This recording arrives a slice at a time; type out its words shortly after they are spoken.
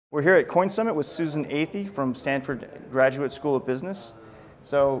We're here at CoinSummit with Susan Athey from Stanford Graduate School of Business.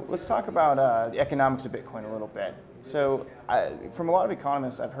 So let's talk about the economics of Bitcoin a little bit. So from a lot of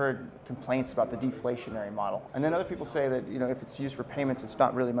economists, I've heard complaints about the deflationary model. And then other people say that if it's used for payments, it's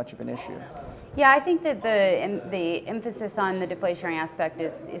not really much of an issue. Yeah, I think that the emphasis on the deflationary aspect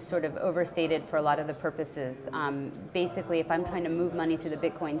is sort of overstated for a lot of the purposes. Basically, if I'm trying to move money through the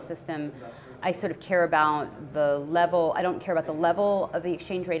Bitcoin system, I sort of care about the level. I don't care about the level of the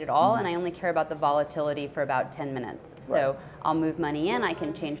exchange rate at all, and I only care about the volatility for about 10 minutes. So I'll move money in, I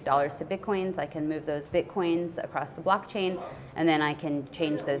can change dollars to Bitcoins, I can move those Bitcoins across the blockchain, and then I can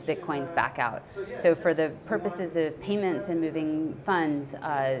change those Bitcoins back out. So for the purposes of payments and moving funds,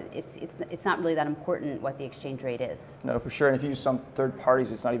 it's not really that important what the exchange rate is. No, for sure. And if you use some third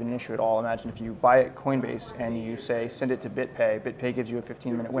parties, it's not even an issue at all. Imagine if you buy at Coinbase and you say, send it to BitPay. BitPay gives you a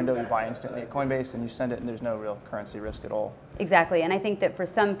 15-minute window, you buy instantly at Coinbase and you send it, and there's no real currency risk at all. Exactly, and I think that for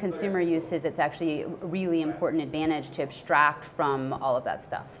some consumer uses, it's actually a really important advantage to abstract from all of that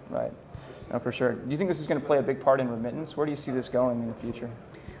stuff. Right. No, for sure. Do you think this is going to play a big part in remittance? Where do you see this going in the future?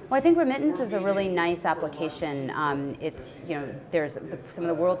 Well, I think remittance is a really nice application. There's some of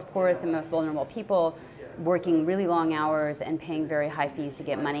the world's poorest and most vulnerable people working really long hours and paying very high fees to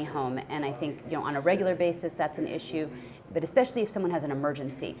get money home. And I think on a regular basis that's an issue, but especially if someone has an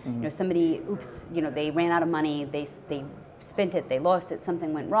emergency. Somebody, they ran out of money, they spent it, they lost it,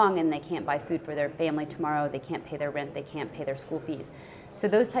 something went wrong, and they can't buy food for their family tomorrow, they can't pay their rent, they can't pay their school fees. So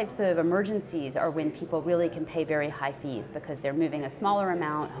those types of emergencies are when people really can pay very high fees because they're moving a smaller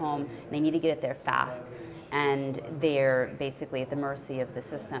amount home, they need to get it there fast, and they're basically at the mercy of the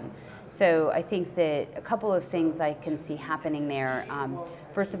system. So I think that a couple of things I can see happening there.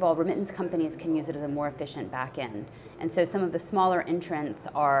 First of all, remittance companies can use it as a more efficient back end. And so some of the smaller entrants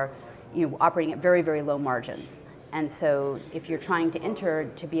are operating at very, very low margins. And so if you're trying to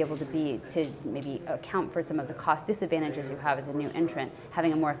enter to be able to maybe account for some of the cost disadvantages you have as a new entrant,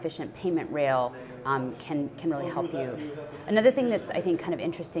 having a more efficient payment rail can really help you. Another thing that's I think kind of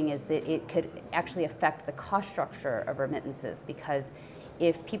interesting is that it could actually affect the cost structure of remittances, because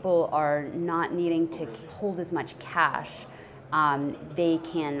if people are not needing to hold as much cash, they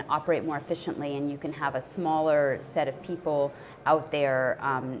can operate more efficiently, and you can have a smaller set of people out there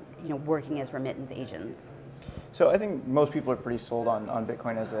working as remittance agents. So I think most people are pretty sold on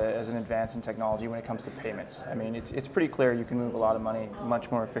Bitcoin as an advance in technology when it comes to payments. I mean, it's pretty clear you can move a lot of money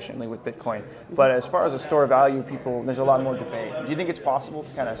much more efficiently with Bitcoin. But as far as a store of value, there's a lot more debate. Do you think it's possible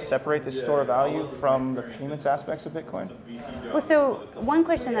to kind of separate the store of value from the payments aspects of Bitcoin? Well, so one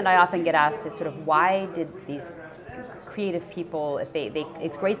question that I often get asked is sort of why did these creative people,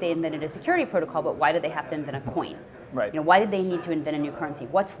 it's great they invented a security protocol, but why did they have to invent a coin? Right. Why did they need to invent a new currency?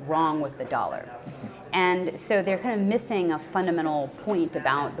 What's wrong with the dollar? And so they're kind of missing a fundamental point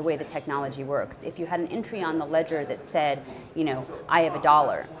about the way the technology works. If you had an entry on the ledger that said, I have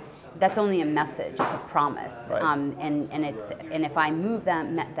 $1, that's only a message, it's a promise. Right. And if I move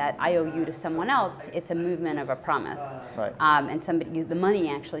that IOU to someone else, it's a movement of a promise. Right. And the money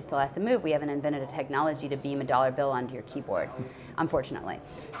actually still has to move. We haven't invented a technology to beam a dollar bill onto your keyboard, unfortunately.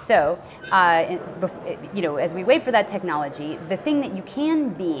 So, as we wait for that technology, the thing that you can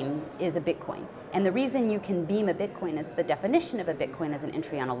beam is a Bitcoin. And the reason you can beam a Bitcoin is the definition of a Bitcoin as an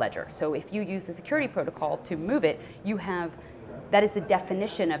entry on a ledger. So if you use the security protocol to move it, that is the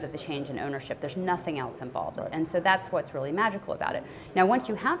definition of the change in ownership. There's nothing else involved. Right. And so that's what's really magical about it. Now, once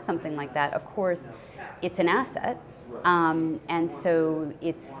you have something like that, of course, it's an asset. And so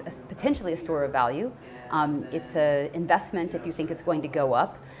it's potentially a store of value. It's an investment if you think it's going to go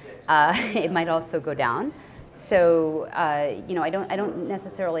up. It might also go down. So I don't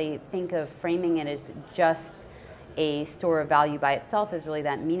necessarily think of framing it as just a store of value by itself as really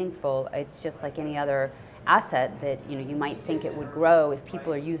that meaningful. It's just like any other asset that you might think it would grow if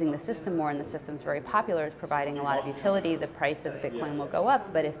people are using the system more, and the system's very popular, is providing a lot of utility. The price of the Bitcoin will go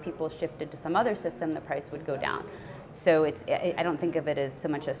up, but if people shifted to some other system, the price would go down. So I don't think of it as so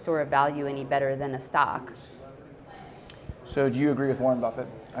much a store of value any better than a stock. So do you agree with Warren Buffett?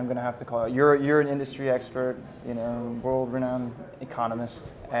 I'm going to have to call it. You're an industry expert, world-renowned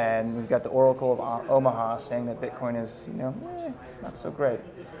economist, and we've got the Oracle of Omaha saying that Bitcoin is, not so great.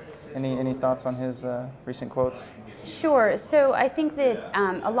 Any thoughts on his recent quotes? Sure. So I think that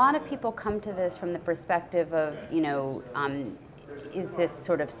a lot of people come to this from the perspective of, is this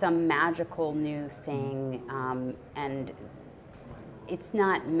sort of some magical new thing? And it's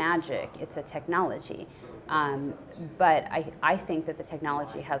not magic, it's a technology. But I think that the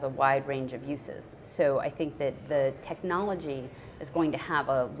technology has a wide range of uses. So I think that the technology is going to have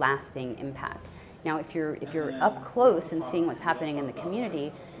a lasting impact. Now, if you're up close and seeing what's happening in the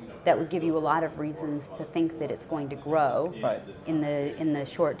community, that would give you a lot of reasons to think that it's going to grow in the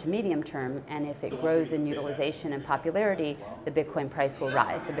short to medium term. And if it grows in utilization and popularity, the Bitcoin price will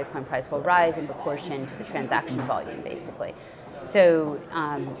rise. The Bitcoin price will rise in proportion to the transaction volume, basically. So,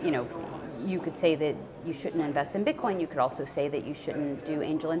 you could say that you shouldn't invest in Bitcoin. You could also say that you shouldn't do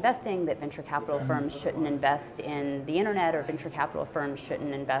angel investing, that venture capital firms shouldn't invest in the internet, or venture capital firms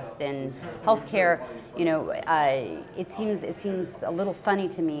shouldn't invest in healthcare. It seems a little funny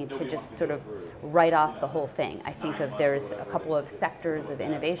to me to just sort of write off the whole thing. I think there's a couple of sectors of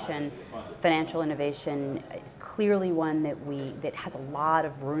innovation. Financial innovation is clearly one that has a lot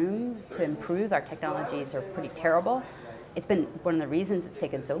of room to improve. Our technologies are pretty terrible. It's been one of the reasons it's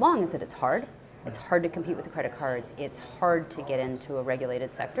taken so long is that it's hard. It's hard to compete with the credit cards. It's hard to get into a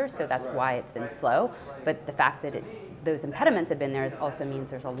regulated sector, so that's why it's been slow. But the fact that those impediments have been there also means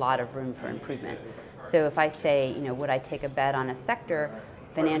there's a lot of room for improvement. So if I say, would I take a bet on a sector,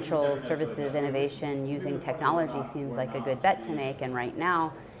 financial services innovation using technology seems like a good bet to make. And right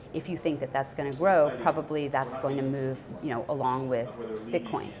now, if you think that that's going to grow, probably that's going to move, along with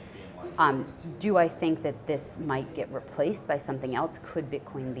Bitcoin. Do I think that this might get replaced by something else? Could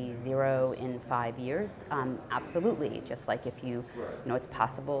Bitcoin be zero in 5 years? Absolutely. Just like if it's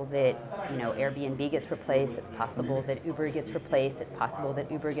possible that Airbnb gets replaced. It's possible that Uber gets replaced. It's possible that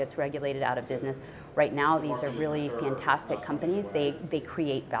Uber gets regulated out of business. Right now, these are really fantastic companies. They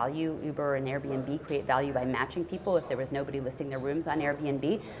create value. Uber and Airbnb create value by matching people. If there was nobody listing their rooms on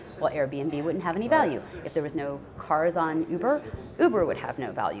Airbnb, well, Airbnb wouldn't have any value. If there was no cars on Uber, Uber would have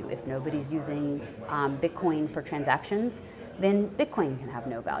no value. If nobody's using Bitcoin for transactions, then Bitcoin can have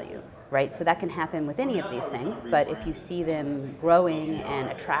no value, right? So that can happen with any of these things, but if you see them growing and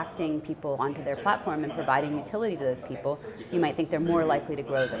attracting people onto their platform and providing utility to those people, you might think they're more likely to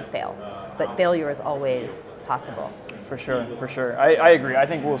grow than fail. But failure is always possible. For sure, for sure. I agree. I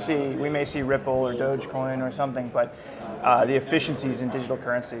think we may see Ripple or Dogecoin or something, but the efficiencies in digital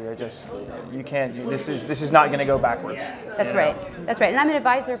currency are just, this is not going to go backwards. That's right. That's right. And I'm an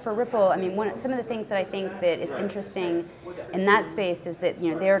advisor for Ripple. I mean, some of the things that I think that it's interesting in that space is that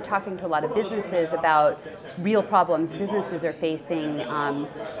they're talking to a lot of businesses about real problems businesses are facing,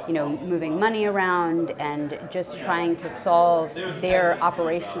 moving money around and just trying to solve their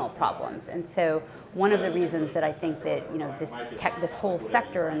operational problems. And so one of the reasons that I think that this whole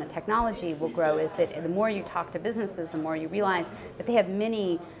sector and the technology will grow is that the more you talk to businesses, the more you realize that they have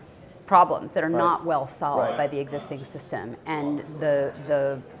many problems that are not well solved by the existing system. And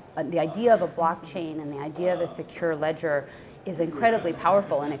the idea of a blockchain and the idea of a secure ledger is incredibly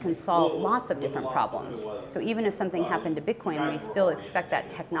powerful, and it can solve lots of different problems. So even if something happened to Bitcoin, we still expect that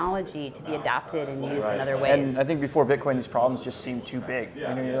technology to be adapted and used in other ways. And I think before Bitcoin, these problems just seemed too big.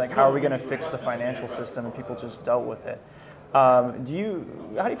 You're like, how are we going to fix the financial system? And people just dealt with it. How do you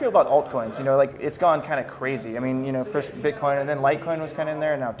feel about altcoins? It's gone kind of crazy. I mean, first Bitcoin and then Litecoin was kind of in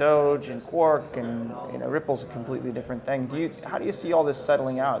there, and now Doge and Quark and Ripple's a completely different thing. How do you see all this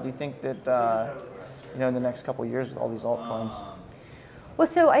settling out? Do you think that in the next couple of years with all these altcoins? Well,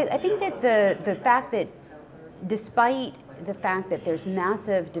 so I think that the fact that despite the fact that there's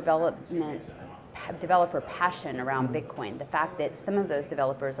massive developer passion around Bitcoin, the fact that some of those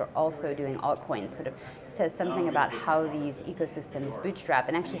developers are also doing altcoins sort of says something about how these ecosystems bootstrap,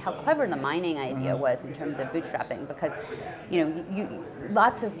 and actually how clever the mining idea was in terms of bootstrapping, because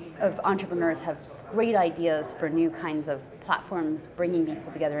lots of entrepreneurs have great ideas for new kinds of platforms, bringing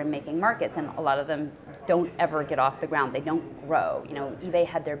people together and making markets, and a lot of them don't ever get off the ground. They don't grow. eBay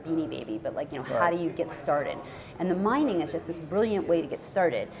had their Beanie Baby, but how do you get started? And the mining is just this brilliant way to get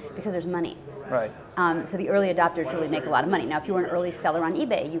started because there's money. Right. So the early adopters really make a lot of money. Now, if you were an early seller on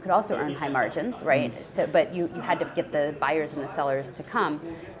eBay, you could also earn high margins, right? So, but you had to get the buyers and the sellers to come.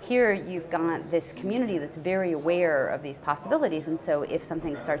 Here, you've got this community that's very aware of these possibilities, and so if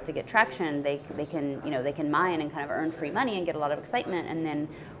something starts to get traction, they can mine and kind of earn free money and get a lot of excitement, and then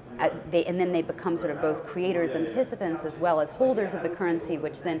they become sort of both creators and participants as well as holders of the currency,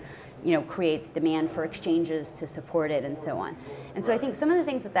 which then creates demand for exchanges to support it and so on. And so I think some of the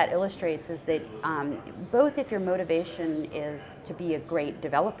things that illustrates is that both if your motivation is to be a great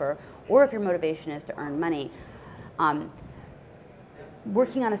developer or if your motivation is to earn money,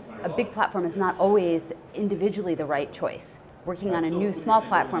 working on a big platform is not always individually the right choice. Working on a new small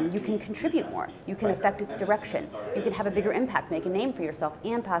platform, you can contribute more. You can affect its direction. You can have a bigger impact, make a name for yourself,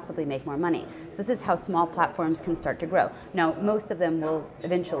 and possibly make more money. So this is how small platforms can start to grow. Now, most of them will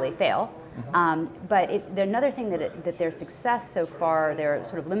eventually fail, but another thing that their success so far, their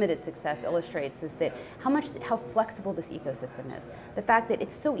sort of limited success illustrates is that how flexible this ecosystem is. The fact that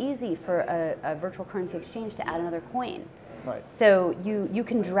it's so easy for a virtual currency exchange to add another coin. Right. So you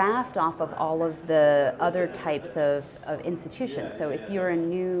can draft off of all of the other types of institutions. So if you're a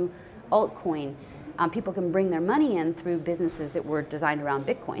new altcoin, people can bring their money in through businesses that were designed around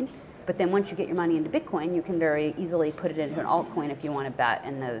Bitcoin. But then once you get your money into Bitcoin, you can very easily put it into an altcoin if you want to bet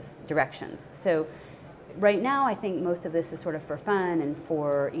in those directions. So right now, I think most of this is sort of for fun and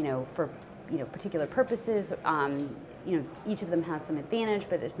for particular purposes. Each of them has some advantage,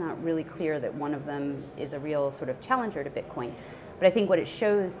 but it's not really clear that one of them is a real sort of challenger to Bitcoin. But I think what it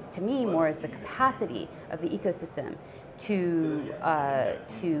shows to me more is the capacity of the ecosystem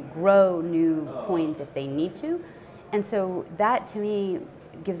to grow new coins if they need to. And so that, to me,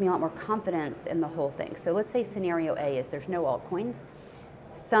 gives me a lot more confidence in the whole thing. So let's say scenario A is there's no altcoins.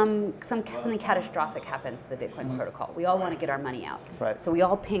 Something catastrophic happens to the Bitcoin protocol. We all want to get our money out. Right. So we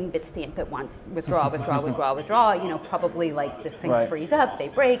all ping Bitstamp at once, withdraw, withdraw. Probably like this thing's freeze up, they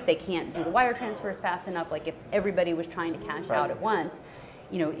break, they can't do the wire transfers fast enough. Like if everybody was trying to cash out at once,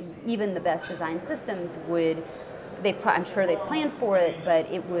 even the best designed systems would, I'm sure they planned for it, but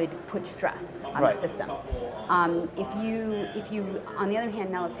it would put stress on the system. If you, on the other hand,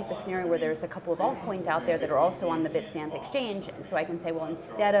 now let's take the scenario where there's a couple of altcoins out there that are also on the Bitstamp exchange, so I can say, well,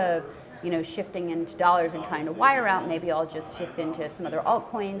 instead of shifting into dollars and trying to wire out, maybe I'll just shift into some other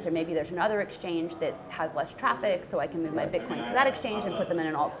altcoins, or maybe there's another exchange that has less traffic, so I can move my Bitcoins to that exchange and put them in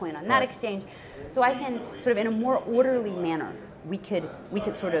an altcoin on that exchange. So I can sort of, in a more orderly manner, we could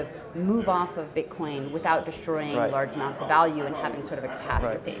sort of move off of Bitcoin without destroying large amounts of value and having sort of a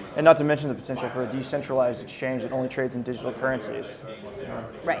catastrophe. Right. And not to mention the potential for a decentralized exchange that only trades in digital currencies.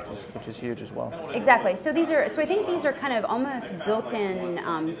 Right. Which is huge as well. Exactly. So I think these are kind of almost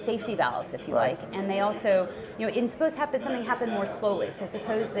built-in safety valves, if you like. And they also, suppose something happened more slowly. So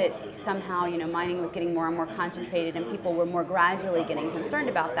suppose that somehow, mining was getting more and more concentrated and people were more gradually getting concerned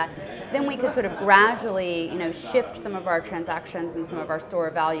about that. Then we could sort of gradually, shift some of our transactions and some of our store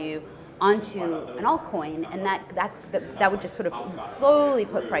of value onto an altcoin, and that would just sort of slowly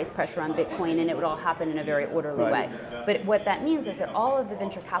put price pressure on Bitcoin, and it would all happen in a very orderly way. But what that means is that all of the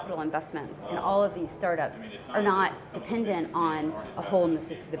venture capital investments and all of these startups are not dependent on a hole in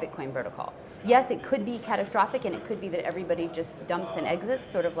the Bitcoin protocol. Yes, it could be catastrophic, and it could be that everybody just dumps and exits,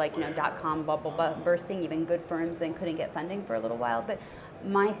 sort of like dot-com bubble bursting. Even good firms then couldn't get funding for a little while. But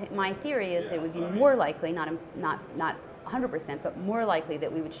my theory is that it would be more likely, not 100%, but more likely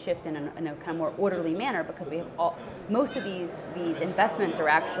that we would shift in a kind of more orderly manner, because we have most of these investments are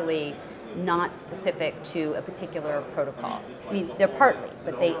actually not specific to a particular protocol. I mean, they're partly,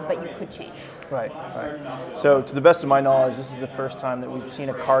 but you could change. Right. So, to the best of my knowledge, this is the first time that we've seen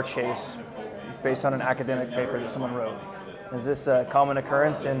a car chase based on an academic paper that someone wrote. Is this a common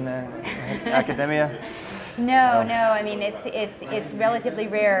occurrence in academia? No. I mean, it's relatively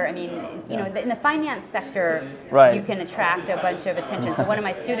rare. I mean, in the finance sector, you can attract a bunch of attention. So one of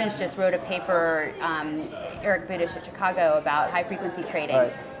my students just wrote a paper, Eric Budish at Chicago, about high frequency trading.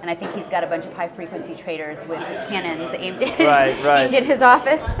 And I think he's got a bunch of high frequency traders with cannons aimed at his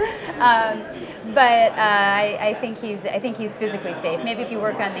office. But I think he's physically safe. Maybe if you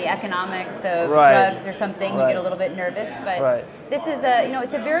work on the economics of drugs or something, you get a little bit nervous. But this is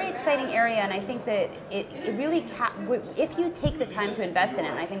it's a very exciting area, and I think that it really if you take the time to invest in it,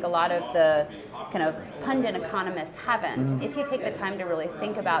 and I think a lot of the kind of pundit economists haven't. If you take the time to really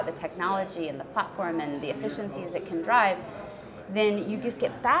think about the technology and the platform and the efficiencies it can drive, then you just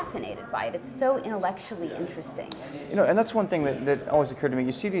get fascinated by it. It's so intellectually interesting. And that's one thing that always occurred to me.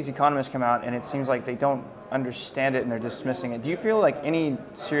 You see these economists come out, and it seems like they don't understand it and they're dismissing it. Do you feel like any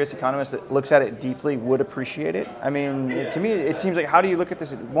serious economist that looks at it deeply would appreciate it? I mean, to me, it seems like, how do you look at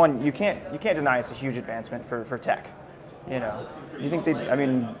this? One, you can't deny it's a huge advancement for tech. You think they? I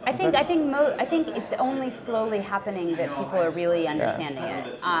mean, I think it's only slowly happening that people are really understanding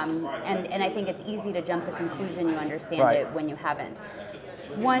it, and I think it's easy to jump to the conclusion you understand it when you haven't.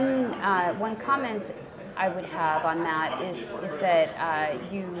 One comment I would have on that is that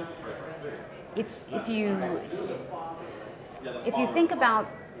if you think about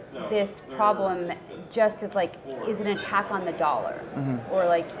this problem just as like, is it an attack on the dollar, or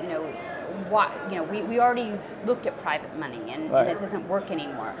like we already looked at private money and it doesn't work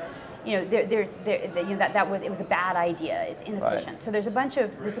anymore. It was a bad idea. It's inefficient. So there's a bunch of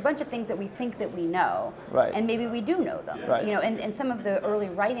things that we think that we know, and maybe we do know them. And some of the early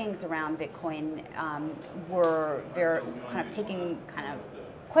writings around Bitcoin were very kind of taking kind of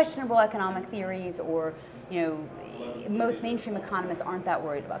questionable economic theories, or most mainstream economists aren't that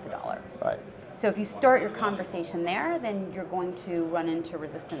worried about the dollar. So if you start your conversation there, then you're going to run into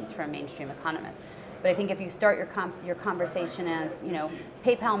resistance from mainstream economists. But I think if you start your conversation as,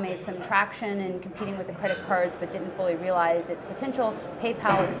 PayPal made some traction in competing with the credit cards but didn't fully realize its potential.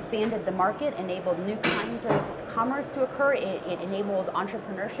 PayPal expanded the market, enabled new kinds of commerce to occur. It enabled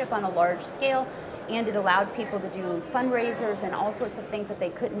entrepreneurship on a large scale, and it allowed people to do fundraisers and all sorts of things that they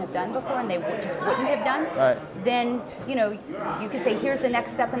couldn't have done before and they just wouldn't have done. Right. Then, you could say here's the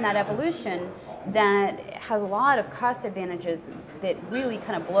next step in that evolution that has a lot of cost advantages that really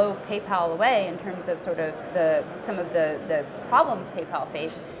kind of blow PayPal away in terms of sort of some of the problems PayPal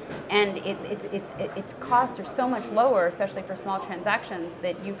faced. And its costs are so much lower, especially for small transactions,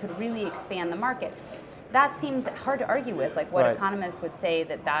 that you could really expand the market. That seems hard to argue with, like what economists would say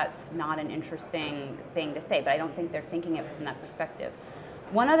that that's not an interesting thing to say, but I don't think they're thinking it from that perspective.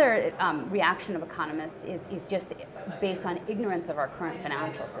 One other reaction of economists is just based on ignorance of our current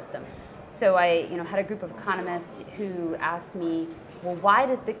financial system. So I had a group of economists who asked me, well, why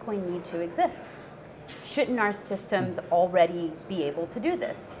does Bitcoin need to exist? Shouldn't our systems already be able to do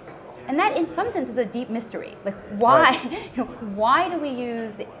this? And that, in some sense, is a deep mystery. Like, why? Why do we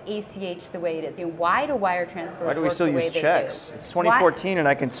use ACH the way it is? Why do wire transfers work the way they do? Why do we still use checks? It's 2014, and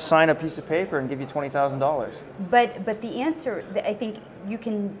I can sign a piece of paper and give you $20,000. But the answer, I think, you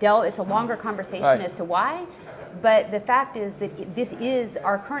can delve. It's a longer conversation as to why. But the fact is that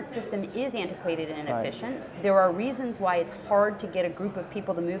our current system is antiquated and inefficient. There are reasons why it's hard to get a group of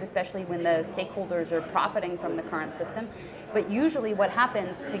people to move, especially when the stakeholders are profiting from the current system. But usually what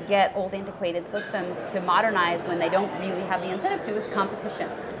happens to get old antiquated systems to modernize when they don't really have the incentive to is competition.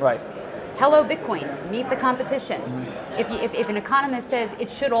 Right. Hello, Bitcoin, meet the competition. Mm-hmm. If an economist says it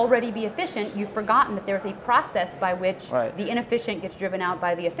should already be efficient, you've forgotten that there's a process by which the inefficient gets driven out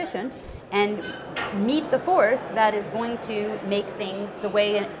by the efficient, and meet the force that is going to make things the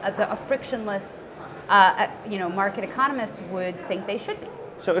way a frictionless market economist would think they should be.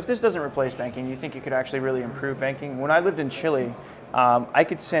 So if this doesn't replace banking, you think it could actually really improve banking? When I lived in Chile, I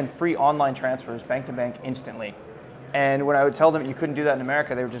could send free online transfers bank to bank instantly. And when I would tell them you couldn't do that in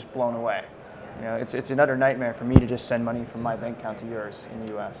America, they were just blown away. It's another nightmare for me to just send money from my bank account to yours in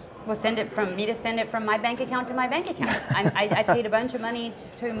the US. Well, send it from my bank account to my bank account. I paid a bunch of money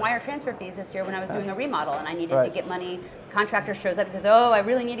to wire transfer fees this year when I was doing a remodel, and I needed to get money. Contractor shows up and says, oh, I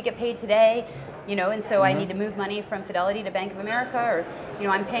really need to get paid today, and so I need to move money from Fidelity to Bank of America, or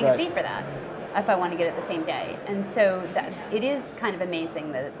I'm paying a fee for that if I want to get it the same day. And so it is kind of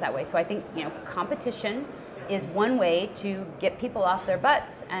amazing that it's that way. So I think competition is one way to get people off their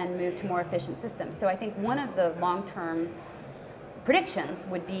butts and move to more efficient systems. So I think one of the long-term predictions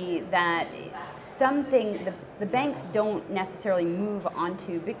would be that the banks don't necessarily move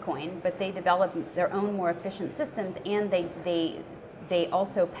onto Bitcoin, but they develop their own more efficient systems, and they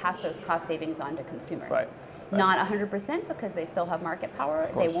also pass those cost savings on to consumers. Right. Not 100% because they still have market power.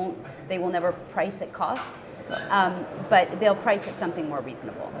 They will never price at cost. But they'll price at something more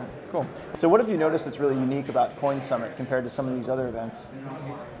reasonable. Cool. So what have you noticed that's really unique about CoinSummit compared to some of these other events?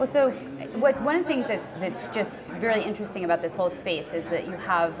 Well, so one of the things that's just really interesting about this whole space is that you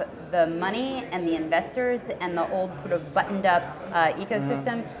have the money and the investors and the old sort of buttoned up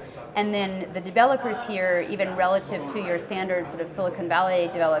ecosystem. And then the developers here, even relative to your standard sort of Silicon Valley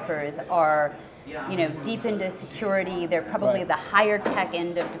developers, are deep into security. They're probably the higher tech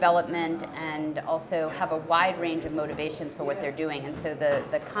end of development, and also have a wide range of motivations for what they're doing. And so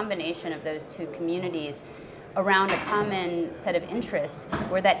the combination of those two communities around a common set of interests,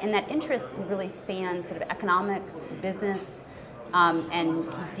 where that interest really spans sort of economics, business, and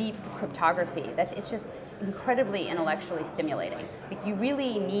deep cryptography. It's just incredibly intellectually stimulating. You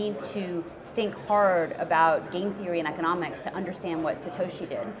really need to think hard about game theory and economics to understand what Satoshi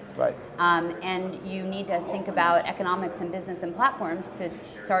did. Right. And you need to think about economics and business and platforms to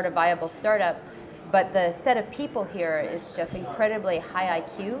start a viable startup. But the set of people here is just incredibly high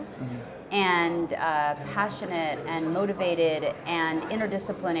IQ and passionate and motivated and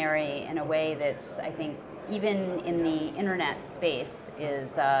interdisciplinary in a way that's, I think, even in the internet space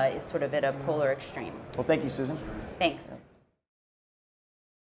is sort of at a polar extreme. Well, thank you, Susan. Thanks.